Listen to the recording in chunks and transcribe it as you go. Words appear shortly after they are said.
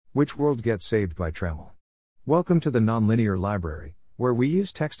Which world gets saved by trammell? Welcome to the Nonlinear Library, where we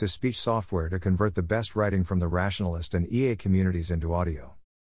use text-to-speech software to convert the best writing from the rationalist and EA communities into audio.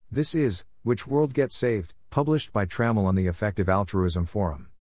 This is Which World Gets Saved, published by trammell on the Effective Altruism Forum.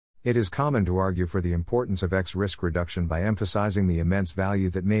 It is common to argue for the importance of X risk reduction by emphasizing the immense value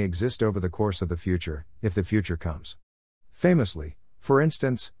that may exist over the course of the future, if the future comes. Famously, for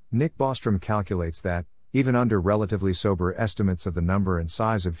instance, Nick Bostrom calculates that, even under relatively sober estimates of the number and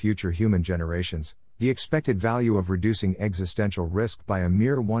size of future human generations, the expected value of reducing existential risk by a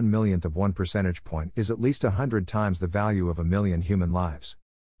mere 1/millionth of 1 percentage point is at least 100 times the value of 1,000,000 human lives.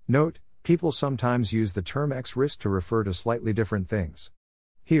 Note, people sometimes use the term X risk to refer to slightly different things.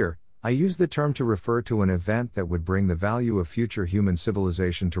 Here, I use the term to refer to an event that would bring the value of future human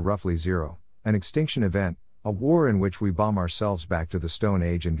civilization to roughly zero, an extinction event, a war in which we bomb ourselves back to the Stone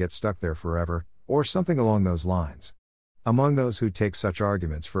Age and get stuck there forever, or something along those lines. Among those who take such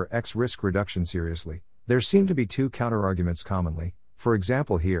arguments for X risk reduction seriously, there seem to be two counterarguments commonly, for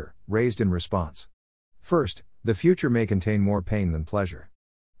example here, raised in response. First, the future may contain more pain than pleasure.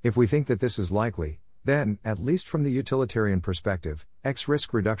 If we think that this is likely, then, at least from the utilitarian perspective, X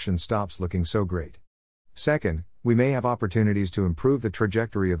risk reduction stops looking so great. Second, we may have opportunities to improve the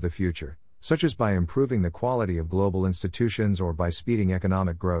trajectory of the future, such as by improving the quality of global institutions or by speeding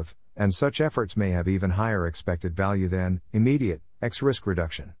economic growth, and such efforts may have even higher expected value than immediate X risk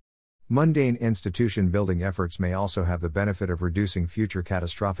reduction. Mundane institution building efforts may also have the benefit of reducing future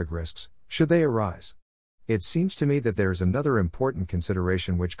catastrophic risks, should they arise. It seems to me that there is another important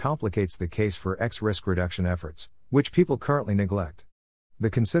consideration which complicates the case for X risk reduction efforts, which people currently neglect. The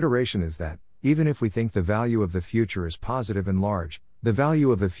consideration is that, even if we think the value of the future is positive and large, the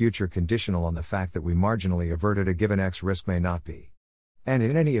value of the future conditional on the fact that we marginally averted a given X risk may not be. And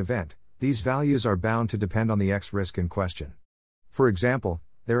in any event, these values are bound to depend on the X risk in question. For example,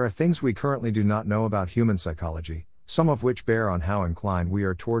 there are things we currently do not know about human psychology, some of which bear on how inclined we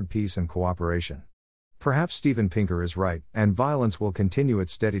are toward peace and cooperation. Perhaps Steven Pinker is right, and violence will continue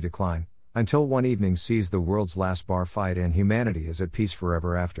its steady decline, until one evening sees the world's last bar fight and humanity is at peace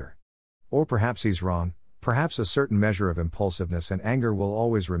forever after. Or perhaps he's wrong, perhaps a certain measure of impulsiveness and anger will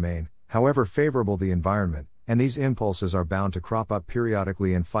always remain, however favorable the environment, and these impulses are bound to crop up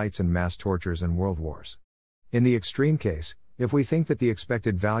periodically in fights and mass tortures and world wars. In the extreme case, if we think that the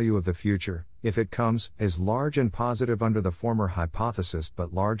expected value of the future, if it comes, is large and positive under the former hypothesis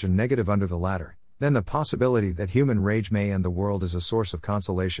but large and negative under the latter, then the possibility that human rage may end the world is a source of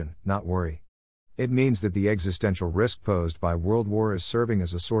consolation, not worry. It means that the existential risk posed by world war is serving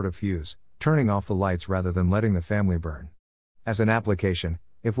as a sort of fuse, turning off the lights rather than letting the family burn. As an application,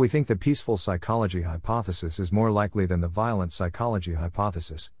 if we think the peaceful psychology hypothesis is more likely than the violent psychology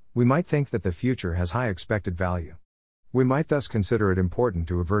hypothesis, we might think that the future has high expected value. We might thus consider it important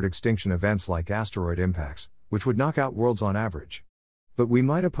to avert extinction events like asteroid impacts, which would knock out worlds on average. But we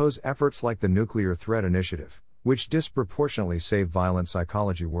might oppose efforts like the Nuclear Threat Initiative, which disproportionately save violent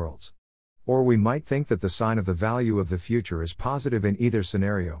psychology worlds. Or we might think that the sign of the value of the future is positive in either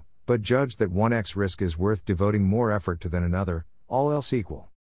scenario, but judge that one X risk is worth devoting more effort to than another, all else equal.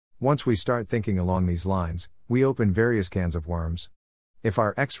 Once we start thinking along these lines, we open various cans of worms. If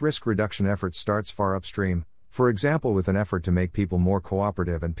our X risk reduction effort starts far upstream, for example with an effort to make people more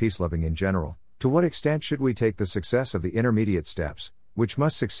cooperative and peace-loving in general, to what extent should we take the success of the intermediate steps, which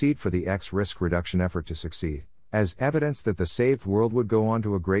must succeed for the X risk reduction effort to succeed, as evidence that the saved world would go on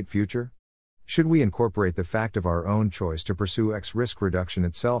to a great future? Should we incorporate the fact of our own choice to pursue X risk reduction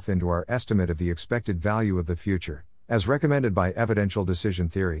itself into our estimate of the expected value of the future, as recommended by evidential decision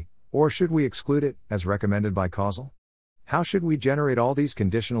theory, or should we exclude it, as recommended by causal? How should we generate all these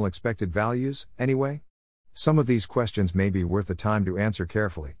conditional expected values, anyway? Some of these questions may be worth the time to answer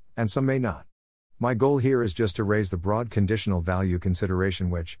carefully, and some may not. My goal here is just to raise the broad conditional value consideration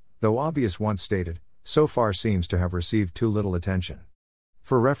which, though obvious once stated, so far seems to have received too little attention.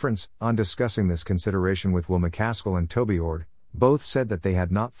 For reference, on discussing this consideration with Will MacAskill and Toby Ord, both said that they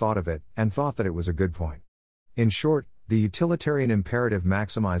had not thought of it, and thought that it was a good point. In short, the utilitarian imperative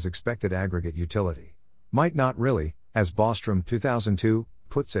maximize expected aggregate utility might not really, as Bostrom 2002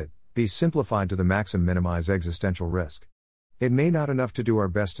 puts it, be simplified to the maxim minimize existential risk. It may not enough to do our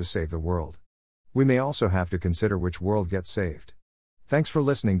best to save the world. We may also have to consider which world gets saved. Thanks for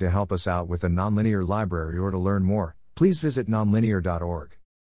listening. To help us out with the Nonlinear Library or to learn more, please visit nonlinear.org.